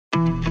I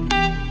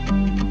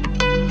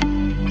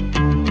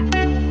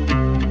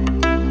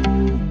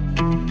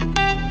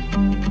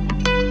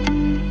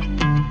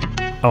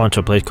went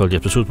to a place called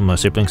Jesperhus with my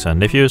siblings and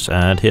nephews,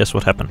 and here's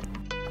what happened.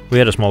 We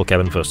had a small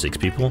cabin for 6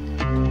 people. Do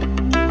you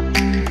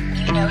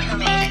know who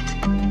made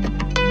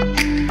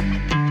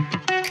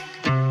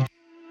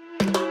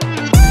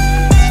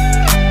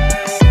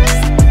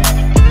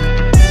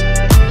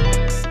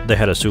it? They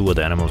had a zoo where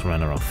the animals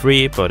ran around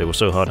free, but it was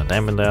so hot and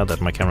damp in there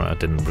that my camera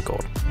didn't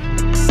record.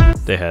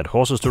 They had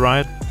horses to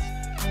ride,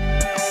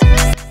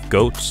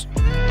 goats,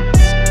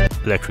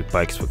 electric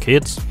bikes for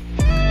kids,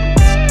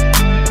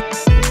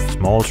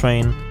 small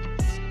train,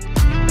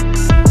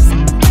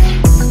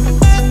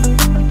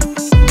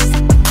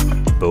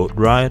 boat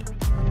ride,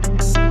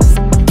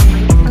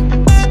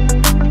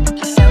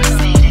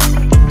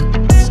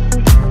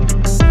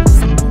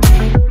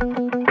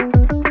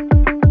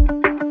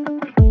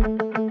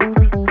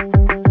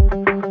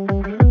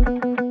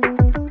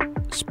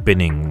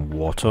 spinning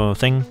water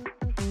thing,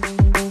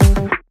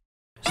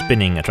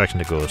 spinning attraction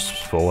that goes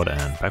forward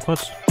and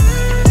backwards,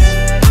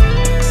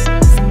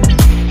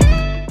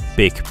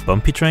 big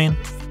bumpy train,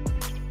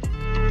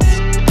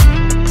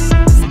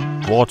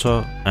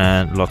 water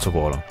and lots of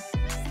water.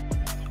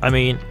 I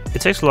mean,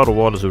 it takes a lot of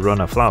water to run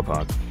a flower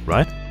park,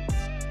 right?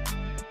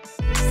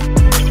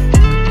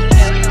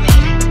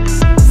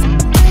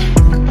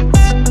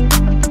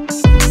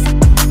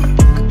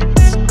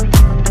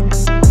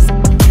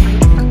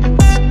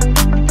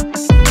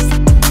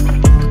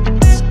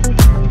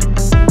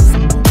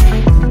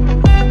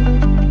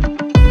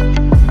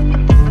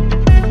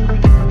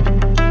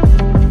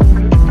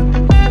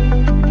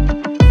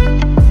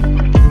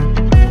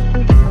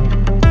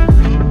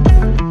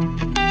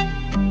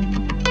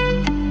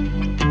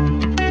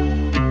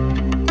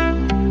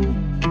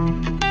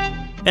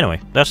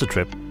 Anyway, that's the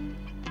trip.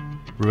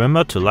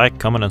 Remember to like,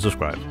 comment and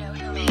subscribe.